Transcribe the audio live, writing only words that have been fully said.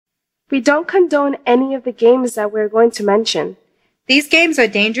We don't condone any of the games that we're going to mention. These games are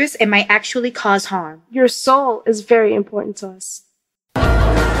dangerous and might actually cause harm. Your soul is very important to us.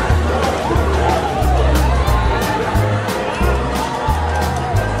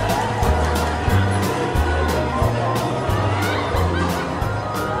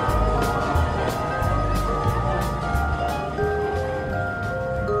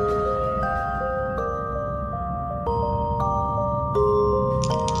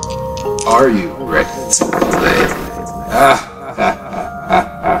 Are you ready to play?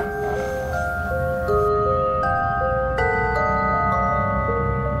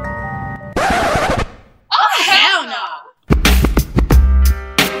 Oh, hell no!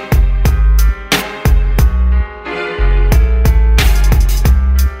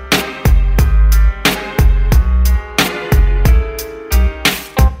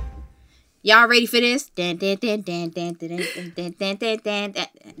 Y'all ready for this?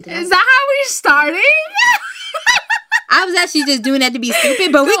 Is that how we starting? I was actually just doing that to be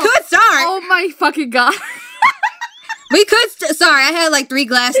stupid, but we could start. Oh my fucking god. We could. Sorry, I had like 3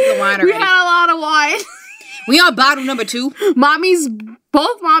 glasses of wine already. We had a lot of wine. We on bottle number 2.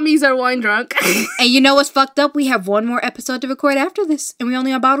 Both mommies are wine drunk. And you know what's fucked up? We have one more episode to record after this, and we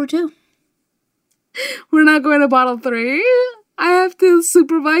only on bottle 2. We're not going to bottle 3. I have to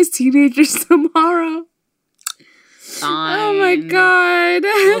supervise teenagers tomorrow. Fine. Oh my god.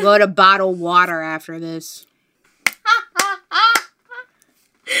 We'll go to bottle water after this.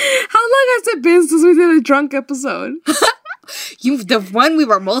 How long has it been since we did a drunk episode? The one we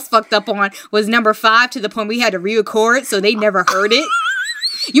were most fucked up on was number 5, to the point we had to re-record, so they never heard it.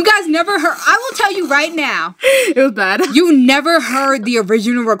 You guys never heard. I will tell you right now. It was bad. You never heard the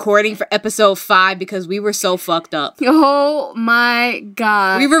original recording for episode 5 because we were so fucked up. Oh my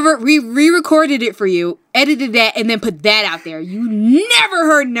god. We re-recorded it for you, edited that, and then put that out there. You never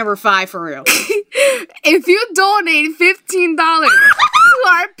heard number 5 for real. If you donate $15 to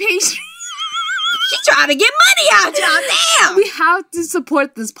our Patreon, She trying to get money out, y'all. Damn. we have to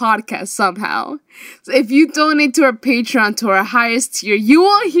support this podcast somehow. So if you donate to our Patreon, to our highest tier, you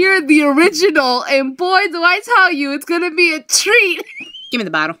will hear the original. And boy, do I tell you, it's going to be a treat. Give me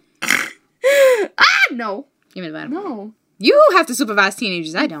the bottle. No. Give me the bottle. No. You have to supervise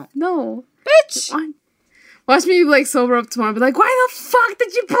teenagers. I don't. No. Bitch. Watch me, like, sober up tomorrow and be like, why the fuck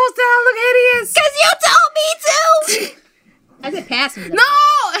did you post that? I look hideous. Because you told me to. I said pass me. No!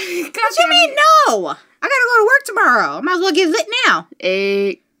 What you mean no? I gotta go to work tomorrow. I might as well get lit now.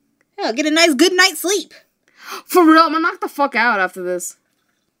 Hey. Hell, get a nice good night's sleep. For real, I'm gonna knock the fuck out after this.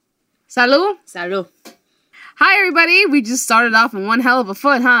 Salud. Salud. Hi, everybody. We just started off on one hell of a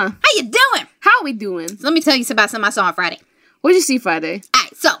foot, huh? How you doing? How we doing? So let me tell you about something I saw on Friday. What'd you see Friday?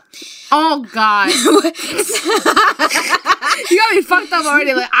 Alright, so. Oh, God. You got me fucked up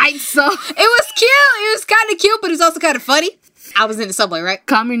already. Like, so. It was cute. It was kind of cute, but it's also kind of funny. I was in the subway, right?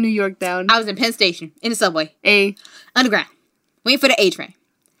 Calm your New York down. I was in Penn Station, in the subway. Hey. Underground. Waiting for the A train.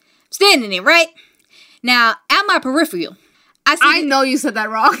 Standing there, right? Now, at my peripheral, I know you said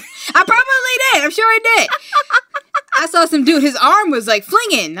that wrong. I probably did. I'm sure I did. I saw some dude, his arm was like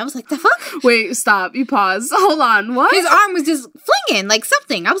flinging. I was like, the fuck? Wait, stop. You pause. Hold on. What? His arm was just flinging like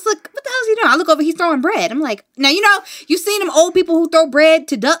something. I was like, what the hell is he doing? I look over, he's throwing bread. I'm like, now, you seen them old people who throw bread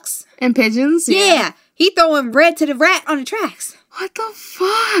to ducks? And pigeons? Yeah. He throwing bread to the rat on the tracks. What the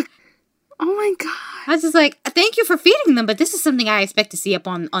fuck? Oh my god. I was just like, thank you for feeding them, but this is something I expect to see up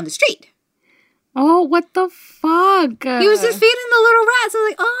on the street. Oh, what the fuck? He was just feeding the little rats. I was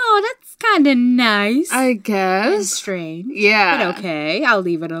like, oh, that's kind of nice. I That's guess. strange. Yeah. But okay, I'll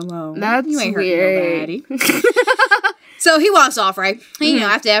leave it alone. That's you ain't weird. hurting nobody. So he walks off, right? And,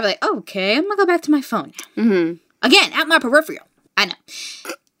 after that, I'm like, okay, I'm going to go back to my phone now. Mm-hmm. Again, at my peripheral. I know.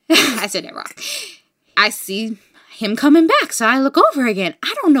 I said that wrong. I see him coming back, so I look over again.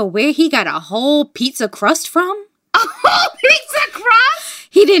 I don't know where he got a whole pizza crust from. A whole pizza crust?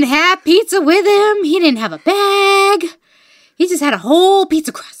 He didn't have pizza with him. He didn't have a bag. He just had a whole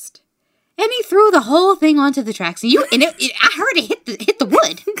pizza crust. And he threw the whole thing onto the tracks. And I heard it hit the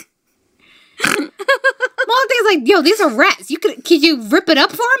wood. One thing's like, yo, these are rats. Could you rip it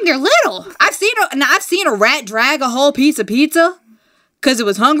up for them? They're little. I've seen a rat drag a whole piece of pizza because it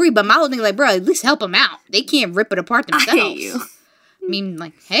was hungry. But my whole thing is like, bro, at least help them out. They can't rip it apart themselves. I hate you. I mean,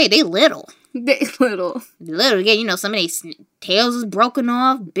 like, hey, they little. They little. Little. Again, some of their tails is broken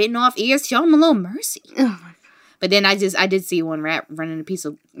off, bitten off ears. Show them a little mercy. Oh my god. But then I did see one rat running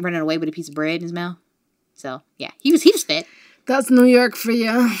away with a piece of bread in his mouth. So yeah, he was fit. That's New York for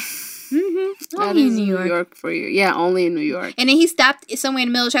you. Mm-hmm. That Only is in New York for you. Yeah, only in New York. And then he stopped somewhere in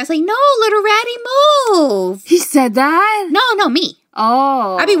the middle of the track. Like, no, little ratty, move. He said that? No, me.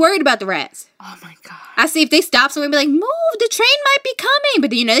 Oh. I'd be worried about the rats. Oh my god. I see if they stop somewhere and be like, move, the train might be coming. But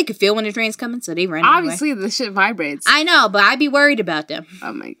then, they could feel when the train's coming, so they run anyway. Obviously, the shit vibrates. I know, but I'd be worried about them.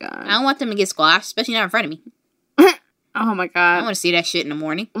 Oh my god. I don't want them to get squashed, especially not in front of me. Oh my I god. want to see that shit in the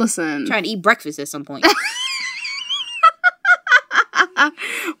morning. Listen. I'm trying to eat breakfast at some point.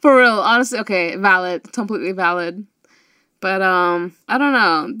 For real. Honestly, okay, valid. Completely valid. But, I don't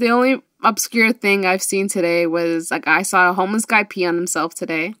know. The only obscure thing I've seen today was, like, I saw a homeless guy pee on himself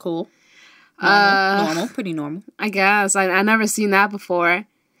today. Cool. Normal. Pretty normal. I guess. I never seen that before.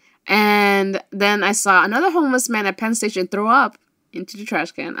 And then I saw another homeless man at Penn Station throw up into the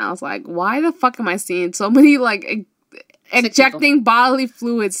trash can. I was like, why the fuck am I seeing so many, like, ejecting bodily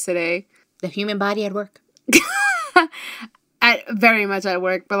fluids today? The human body at work. Very much at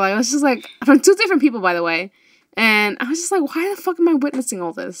work. But, like, it was just, like, from two different people, by the way. And I was just like, why the fuck am I witnessing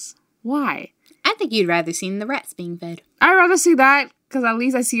all this? Why? I think you'd rather see the rats being fed. I'd rather see that because at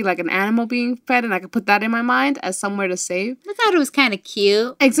least I see like an animal being fed and I could put that in my mind as somewhere to save. I thought it was kind of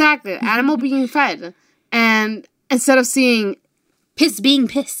cute. Exactly. Animal being fed. And instead of seeing Piss being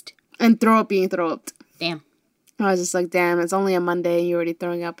pissed. and throw up being throw up. Damn. I was just like, damn, it's only a Monday and you're already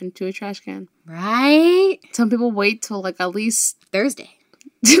throwing up into a trash can. Right? Some people wait till like at least Thursday.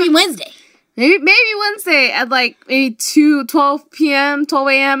 Maybe Wednesday. maybe Wednesday at like maybe 12 p.m., 12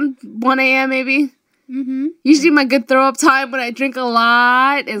 a.m., 1 a.m. maybe. Mm-hmm. Usually my good throw up time when I drink a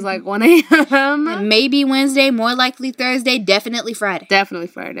lot is like 1 a.m. Maybe Wednesday, more likely Thursday, definitely Friday. Definitely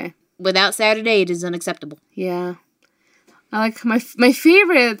Friday. Without Saturday, it is unacceptable. Yeah. I like my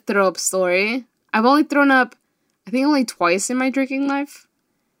favorite throw up story. I've only thrown up, I think only twice in my drinking life.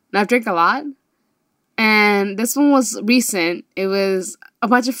 And I've drank a lot. And this one was recent. It was a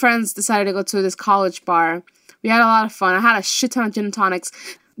bunch of friends decided to go to this college bar. We had a lot of fun. I had a shit ton of gin and tonics.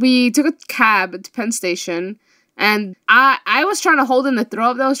 We took a cab to Penn Station. And I was trying to hold in the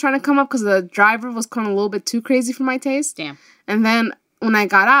throw up that was trying to come up because the driver was kind of a little bit too crazy for my taste. Damn. And then when I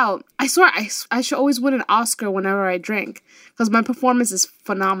got out, I swear I should always win an Oscar whenever I drink because my performance is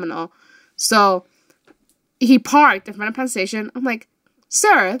phenomenal. So he parked in front of Penn Station. I'm like,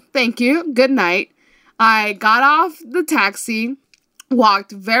 sir, thank you. Good night. I got off the taxi,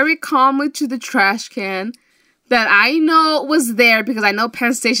 walked very calmly to the trash can that I know was there because I know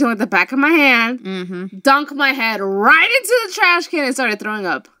Penn Station like the back of my hand. Mm-hmm. Dunked my head right into the trash can and started throwing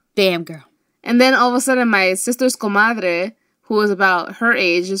up. Damn, girl. And then all of a sudden my sister's comadre, who was about her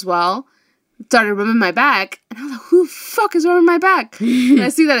age as well, started rubbing my back. And I was like, who the fuck is rubbing my back? And I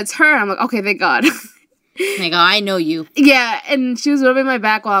see that it's her. I'm like, okay, thank God. Like, oh, I know you. Yeah, and she was rubbing my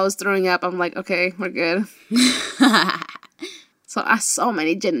back while I was throwing up. I'm like, okay, we're good. So I so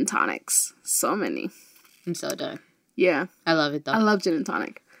many gin and tonics. So many. I'm so done. Yeah. I love it, though. I love gin and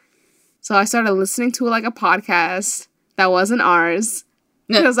tonic. So I started listening to like a podcast that wasn't ours.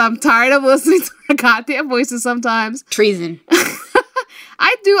 Because I'm tired of listening to our goddamn voices sometimes. Treason.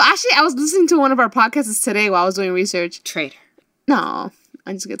 I do. Actually, I was listening to one of our podcasts today while I was doing research. Traitor. No.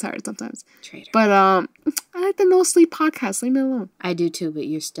 I just get tired sometimes. Traitor. But I like the No Sleep podcast. Leave me alone. I do too, but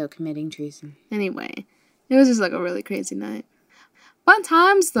you're still committing treason. Anyway, it was just like a really crazy night. Fun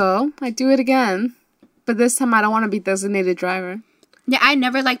times though. I do it again. But this time I don't want to be designated driver. Yeah, I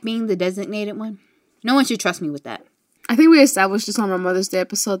never like being the designated one. No one should trust me with that. I think we established this on our Mother's Day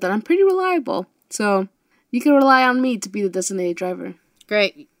episode that I'm pretty reliable. So you can rely on me to be the designated driver.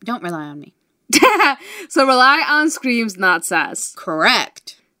 Great. Don't rely on me. So rely on Screams, not Sass.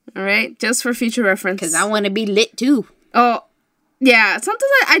 Correct. All right, just for future reference. Because I want to be lit too. Oh, yeah.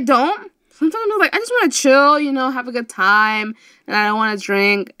 Sometimes I don't. Sometimes I'm like, I just want to chill, have a good time, and I don't want to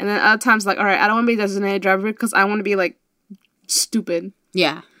drink. And then other times, like, all right, I don't want to be a designated driver because I want to be, like, stupid.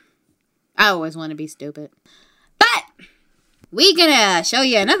 Yeah. I always want to be stupid. But we're going to show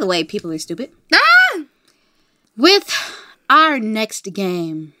you another way people are stupid. Ah! With our next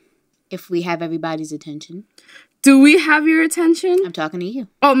game. If we have everybody's attention. Do we have your attention? I'm talking to you.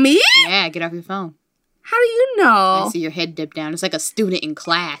 Oh, me? Yeah, get off your phone. How do you know? I see your head dip down. It's like a student in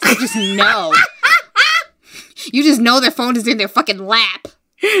class. You just know. You just know their phone is in their fucking lap.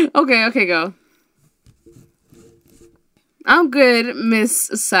 Okay, go. I'm good, Miss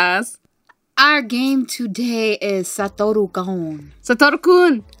Sass. Our game today is Satoru-kun.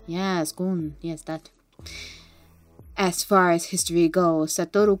 Satoru-kun. Yes, kun. Yes, that. As far as history goes,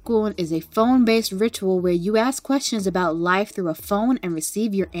 Satoru-kun is a phone-based ritual where you ask questions about life through a phone and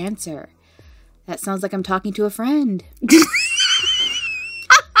receive your answer. That sounds like I'm talking to a friend.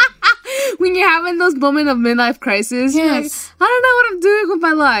 When you're having those moments of midlife crisis, yes. you're like, I don't know what I'm doing with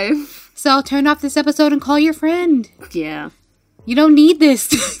my life. So turn off this episode and call your friend. Yeah. You don't need this.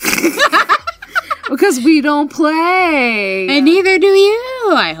 Because we don't play. And neither do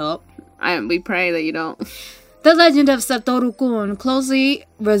you, I hope. We pray that you don't. The legend of Satoru-kun closely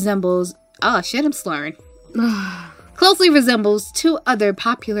resembles... Oh, shit, I'm slurring. Closely resembles two other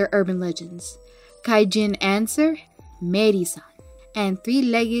popular urban legends. Kaijin Answer, Meri-san, and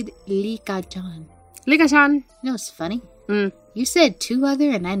three-legged Lika-chan. Lika-chan. You know what's funny? You said two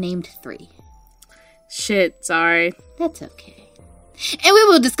other and I named three. Shit, sorry. That's okay. And we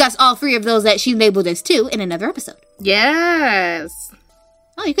will discuss all three of those that she labeled as two in another episode. Yes.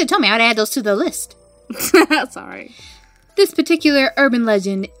 Oh, you could have told me. I would add those to the list. Sorry. This particular urban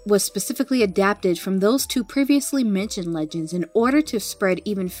legend was specifically adapted from those two previously mentioned legends in order to spread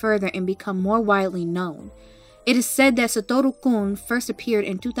even further and become more widely known. It is said that Satoru-kun first appeared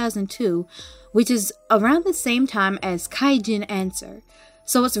in 2002, which is around the same time as Kaijin Answer,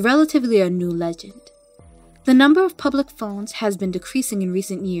 so it's relatively a new legend. The number of public phones has been decreasing in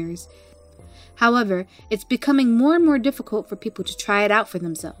recent years. However, it's becoming more and more difficult for people to try it out for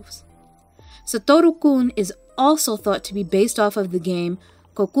themselves. Satoru-kun is also thought to be based off of the game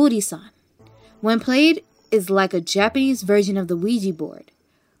Kokuri-san. When played, is like a Japanese version of the Ouija board.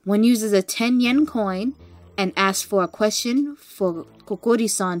 One uses a 10 yen coin and asks for a question for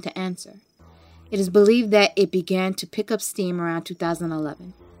Kokuri-san to answer. It is believed that it began to pick up steam around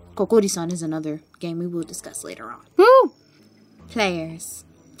 2011. Kokori-san is another game we will discuss later on. Woo! Players.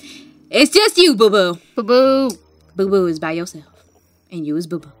 It's just you, Boo-Boo. Boo-Boo. Boo-Boo is by yourself. And you is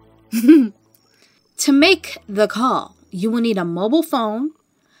Boo-Boo. To make the call, you will need a mobile phone.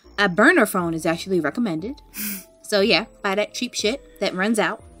 A burner phone is actually recommended. So yeah, buy that cheap shit that runs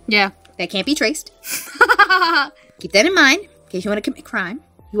out. Yeah. That can't be traced. Keep that in mind in case you want to commit crime.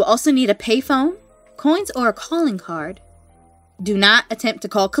 You will also need a payphone, coins, or a calling card. Do not attempt to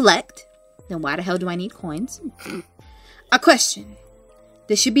call collect. Then why the hell do I need coins? A question.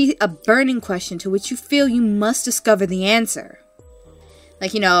 This should be a burning question to which you feel you must discover the answer.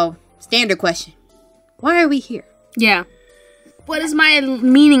 Like, standard question. Why are we here? Yeah. What is my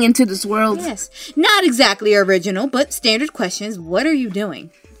meaning into this world? Yes. Not exactly original, but standard questions. What are you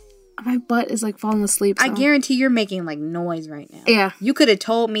doing? My butt is like falling asleep. So. I guarantee you're making like noise right now. Yeah. You could have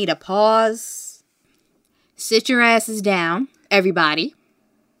told me to pause. Sit your asses down. Everybody.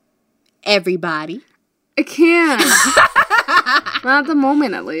 Everybody. I can't. Not at the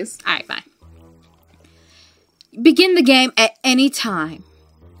moment, at least. Alright, fine. Begin the game at any time.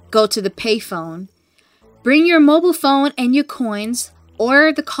 Go to the payphone. Bring your mobile phone and your coins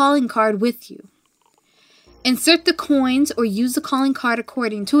or the calling card with you. Insert the coins or use the calling card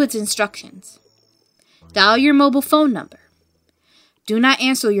according to its instructions. Dial your mobile phone number. Do not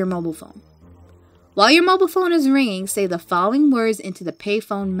answer your mobile phone. While your mobile phone is ringing, say the following words into the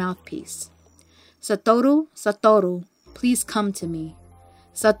payphone mouthpiece. Satoru, Satoru, please come to me.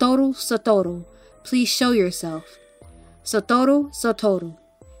 Satoru, Satoru, please show yourself. Satoru, Satoru,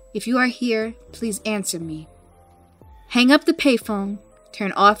 if you are here, please answer me. Hang up the payphone,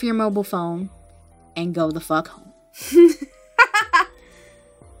 turn off your mobile phone, and go the fuck home.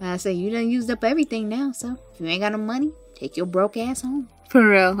 I say you done used up everything now, so if you ain't got no money, take your broke ass home. For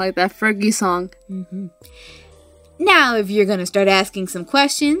real, like that Fergie song. Mm-hmm. Now, if you're gonna start asking some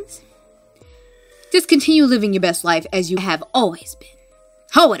questions, just continue living your best life as you have always been.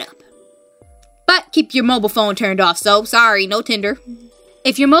 Hold it up. But keep your mobile phone turned off, so sorry, no Tinder.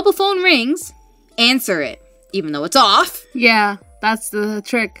 If your mobile phone rings, answer it, even though it's off. Yeah, that's the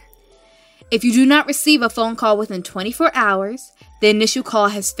trick. If you do not receive a phone call within 24 hours, the initial call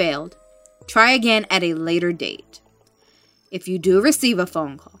has failed. Try again at a later date. If you do receive a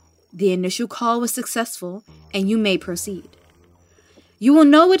phone call, the initial call was successful and you may proceed. You will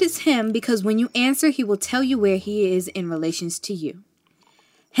know it is him because when you answer, he will tell you where he is in relations to you.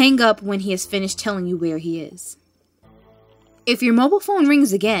 Hang up when he has finished telling you where he is. If your mobile phone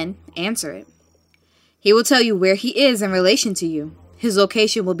rings again, answer it. He will tell you where he is in relation to you. His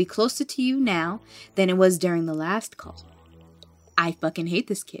location will be closer to you now than it was during the last call. I fucking hate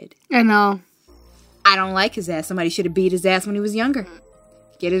this kid. I know. I don't like his ass. Somebody should have beat his ass when he was younger.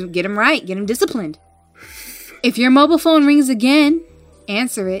 Get him right. Get him disciplined. If your mobile phone rings again,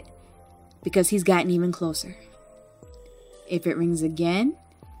 answer it because he's gotten even closer. If it rings again,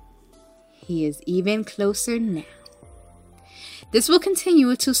 he is even closer now. This will continue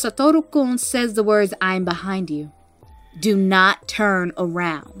until Satoru-kun says the words, "I'm behind you." Do not turn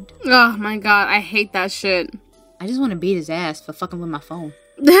around. Oh my god, I hate that shit. I just want to beat his ass for fucking with my phone.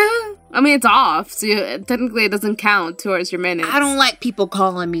 I mean, it's off, so technically it doesn't count towards your minutes. I don't like people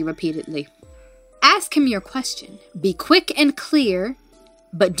calling me repeatedly. Ask him your question. Be quick and clear.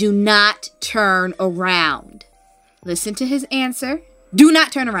 but do not turn around. Listen to his answer. Do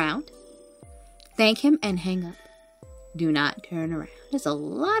not turn around. Thank him and hang up. Do not turn around. There's a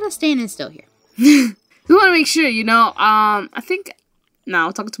lot of standing still here. You want to make sure, I think, I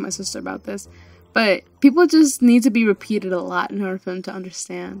was talking to my sister about this, but people just need to be repeated a lot in order for them to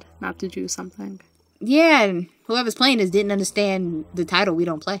understand not to do something. Yeah, and whoever's playing this didn't understand the title We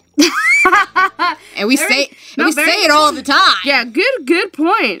Don't Play. And we say it all the time. Yeah, good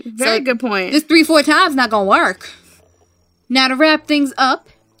point. Very good point. This 3-4 times not gonna work. Now to wrap things up,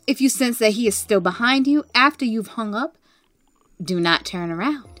 if you sense that he is still behind you after you've hung up, do not turn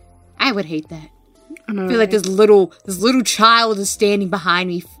around. I would hate that. I feel like this little child is standing behind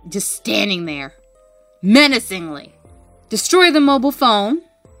me, just standing there, menacingly. Destroy the mobile phone.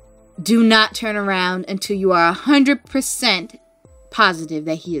 Do not turn around until you are 100% positive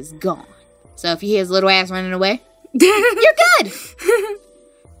that he is gone. So if you hear his little ass running away, you're good.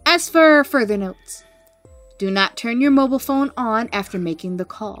 As for further notes, do not turn your mobile phone on after making the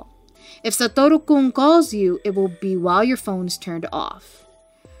call. If Satoru-kun calls you, it will be while your phone is turned off.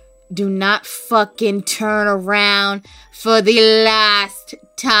 Do not fucking turn around for the last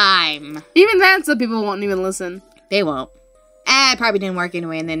time. Even then, some people won't even listen. They won't. It probably didn't work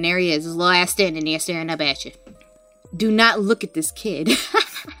anyway, and then there he is, his little ass standing there staring up at you. Do not look at this kid.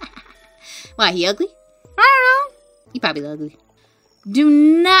 Why, he ugly? I don't know. He probably ugly. Do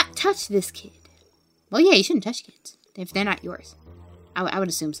not touch this kid. Well, yeah, you shouldn't touch kids if they're not yours. I would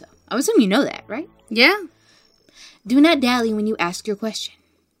assume so. I would assume you know that, right? Yeah. Do not dally when you ask your question.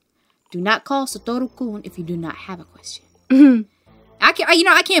 Do not call Satoru-kun if you do not have a question.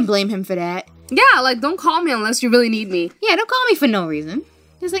 I can't blame him for that. Yeah, like, don't call me unless you really need me. Yeah, don't call me for no reason.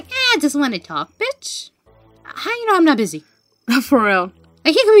 Just like, I just want to talk, bitch. How you know I'm not busy? For real.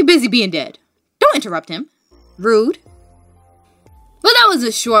 Like, he could be busy being dead. Don't interrupt him. Rude. Well, that was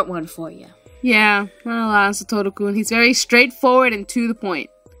a short one for you. Yeah, not a lot on Satoru-kun. He's very straightforward and to the point.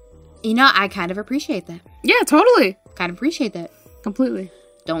 You know, I kind of appreciate that. Yeah, totally. Kind of appreciate that. Completely.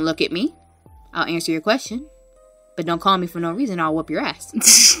 Don't look at me. I'll answer your question. But don't call me for no reason. I'll whoop your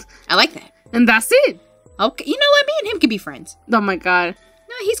ass. I like that. And that's it. Okay, you know what? Me and him could be friends. Oh my god.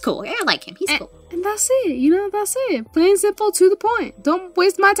 No, he's cool. I like him. He's cool. And that's it. That's it. Plain simple, to the point. Don't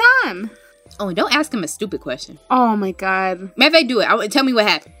waste my time. Oh, and don't ask him a stupid question. Oh my god. Maybe I do it. Tell me what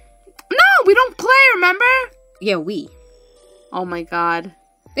happened. No, we don't play, remember? Yeah, we. Oh my god.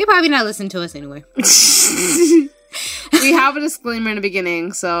 They probably not listen to us anyway. We have a disclaimer in the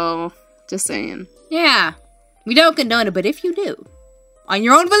beginning, so just saying. Yeah. We don't condone it, but if you do, on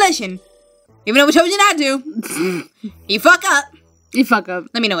your own volition, even though we told you not to, you fuck up. You fuck up.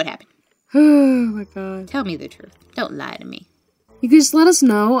 Let me know what happened. Oh my god. Tell me the truth. Don't lie to me. You can just let us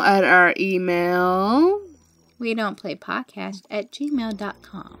know at our email. We don't play podcast at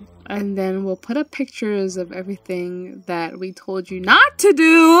gmail.com. And then we'll put up pictures of everything that we told you not to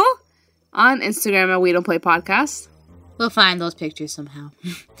do on Instagram at We Don't Play Podcast. We'll find those pictures somehow.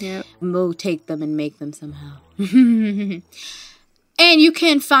 Yep. We'll take them and make them somehow. And you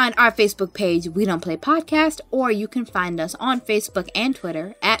can find our Facebook page, We Don't Play Podcast, or you can find us on Facebook and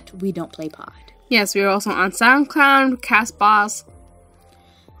Twitter at We Don't Play Pod. Yes, we are also on SoundCloud, CastBox.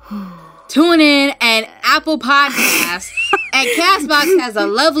 Tune in and Apple Podcasts. And CastBox has a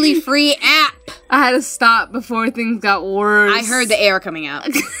lovely free app. I had to stop before things got worse. I heard the air coming out.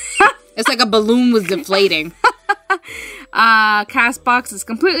 It's like a balloon was deflating. CastBox is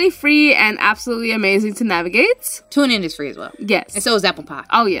completely free and absolutely amazing to navigate. TuneIn is free as well. Yes. And so is Apple Pod.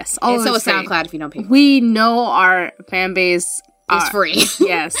 Oh, yes. And so is SoundCloud if you don't pay. We know our fan base is free.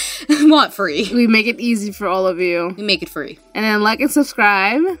 Yes. Want free. We make it easy for all of you. We make it free. And then like and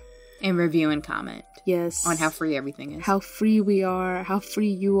subscribe. And review and comment. Yes. On how free everything is. How free we are. How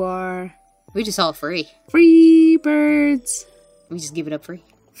free you are. We just all free. Free birds. We just give it up free.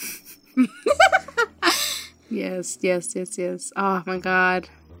 Yes. Oh my god.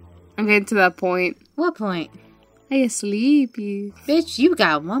 I'm getting to that point. What point? I get sleepy. Bitch, you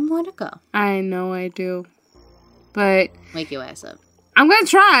got one more to go. I know I do. But wake your ass up. I'm gonna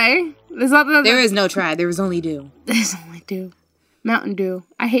try. There is no try. There is only do. There's only do. Mountain Dew.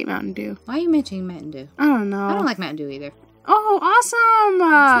 I hate Mountain Dew. Why are you mentioning Mountain Dew? I don't know. I don't like Mountain Dew either. Oh, awesome! It's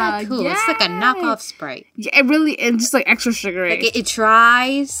not cool. Yay. It's like a knockoff Sprite. Yeah, it really is just like extra sugary. Like it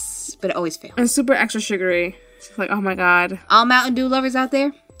tries, but it always fails. And super extra sugary. It's like, oh my god. All Mountain Dew lovers out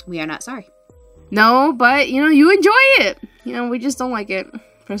there, we are not sorry. No, but you enjoy it. We just don't like it,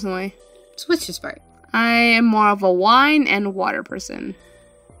 personally. Switch to Sprite. I am more of a wine and water person.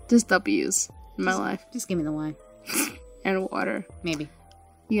 Just W's in my life. Just give me the wine. And water. Maybe.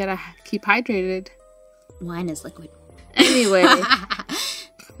 You gotta keep hydrated. Wine is liquid. Anyway.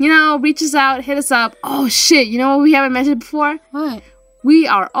 reaches out, hit us up. Oh shit, you know what we haven't mentioned before? What? We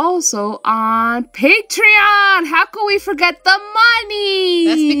are also on Patreon. How could we forget the money?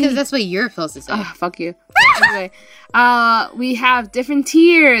 That's because that's what you're supposed to say. Ugh, fuck you. Anyway, we have different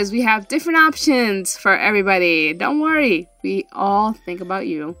tiers. We have different options for everybody. Don't worry. We all think about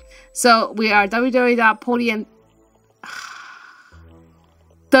you. So we are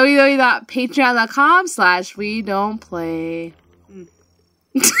www.patreon.com/we-don't-play.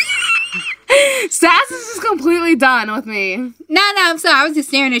 Sass is just completely done with me. No, I'm sorry. I was just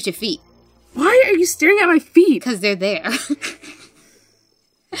staring at your feet. Why are you staring at my feet? Because they're there.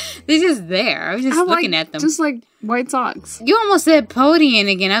 They're just there. I was just looking at them. Just like white socks. You almost said podium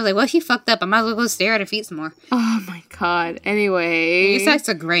again. I was like, well, she fucked up. I might as well go stare at her feet some more. Oh my god. Anyway. Your socks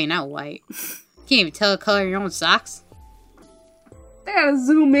are gray, not white. Can't even tell the color of your own socks. I gotta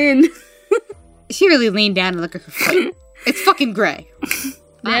zoom in. She really leaned down and looked at her foot. It's fucking gray.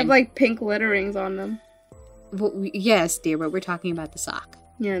 They have like pink letterings on them. Well, yes, dear, but we're talking about the sock.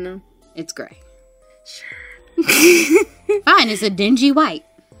 Yeah, no. It's gray. Sure. Fine, it's a dingy white.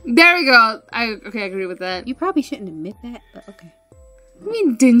 There we go. I agree with that. You probably shouldn't admit that, but okay. I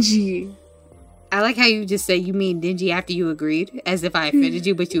mean dingy. I like how you just say you mean dingy after you agreed, as if I offended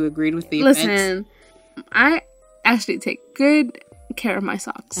you, but you agreed with the offense. Listen, I actually take good care of my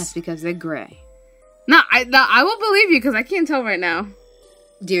socks. That's because they're gray. No, I will believe you because I can't tell right now.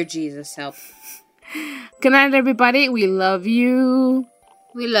 Dear Jesus, help. Good night, everybody. We love you.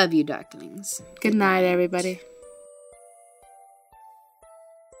 We love you, darklings. Good night, everybody.